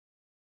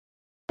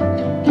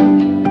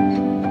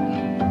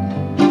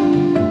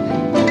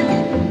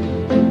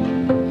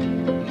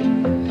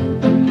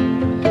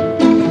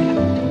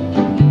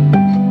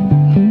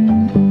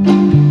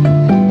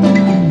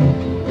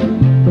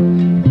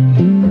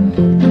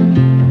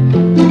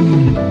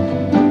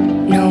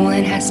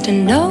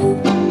to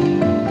know.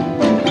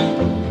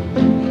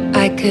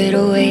 I could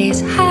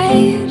always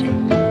hide,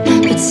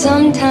 but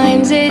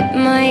sometimes it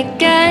might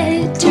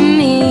get to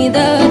me,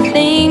 the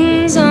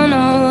things on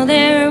all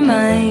their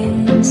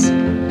minds.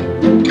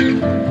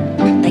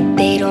 Like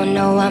they don't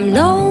know I'm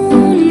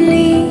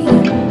lonely,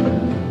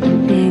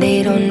 and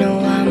they don't know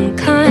I'm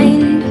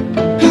kind,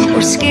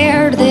 or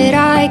scared that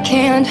I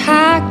can't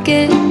hack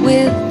it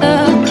with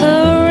the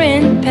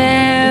current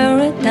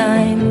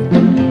paradigm.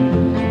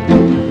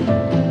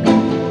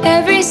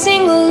 Every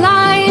single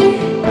line,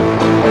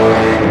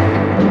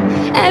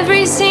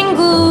 every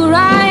single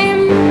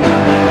rhyme,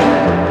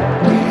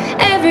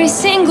 every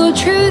single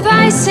truth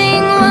I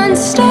sing once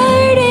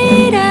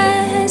started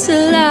as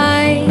a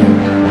lie.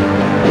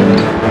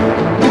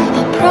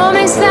 I'll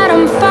promise that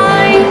I'm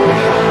fine,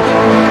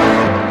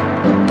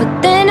 but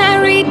then I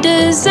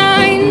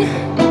redesign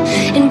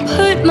and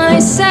put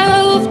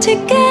myself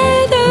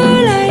together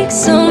like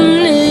some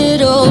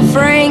little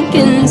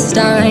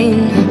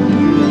Frankenstein.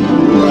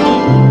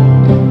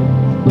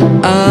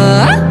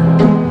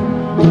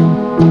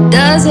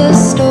 Does a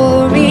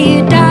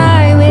story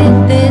die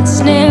with its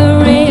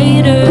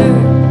narrator?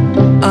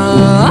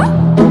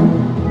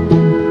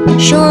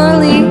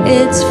 Surely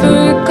it's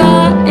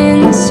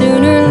forgotten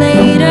sooner or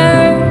later.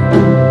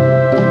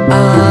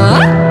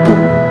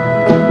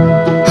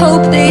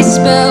 Hope they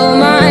spell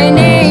my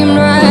name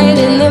right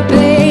in the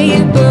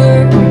paper.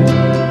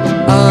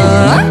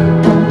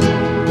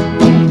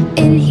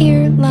 And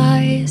here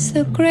lies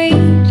the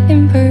great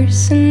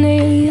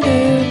impersonator.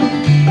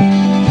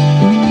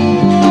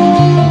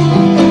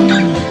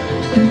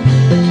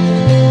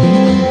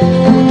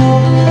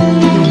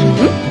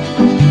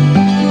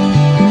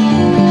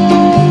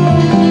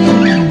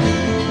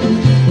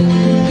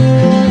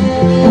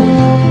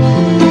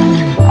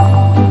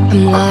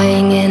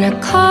 Lying in a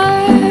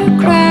car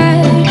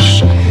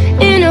crash,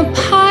 in a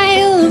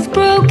pile of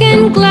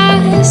broken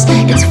glass.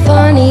 It's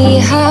funny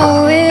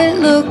how it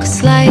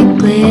looks like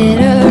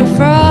glitter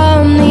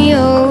from the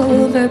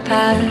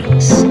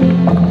overpass.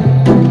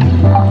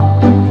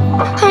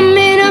 I'm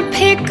in a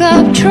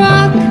pickup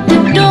truck,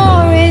 the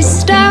door is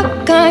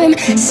stuck, I'm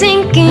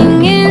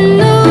sinking in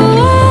the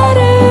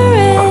water,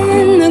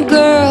 and the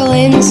girl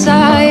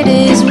inside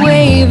is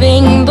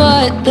waving,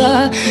 but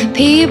the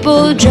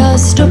people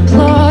just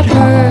applaud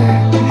her.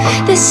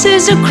 This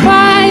is a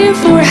cry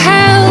for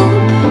help,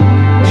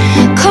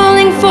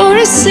 calling for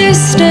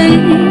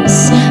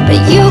assistance, but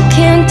you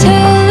can't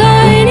tell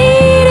I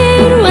need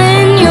it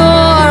when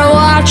you're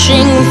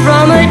watching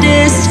from a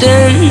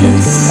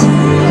distance.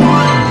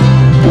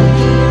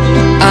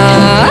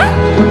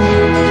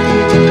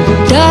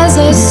 Does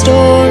a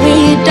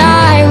story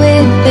die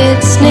with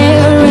its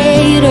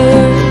narrator?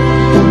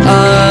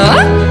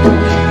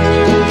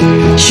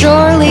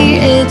 Surely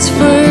it's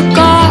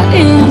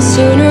forgotten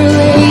sooner or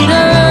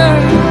later.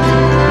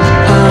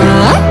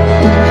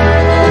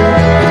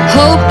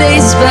 Hope they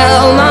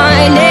spell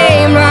my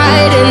name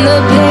right in the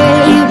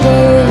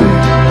paper.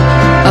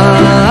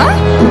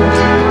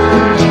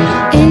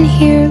 And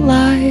here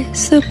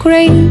lies the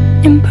great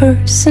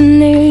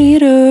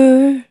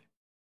impersonator.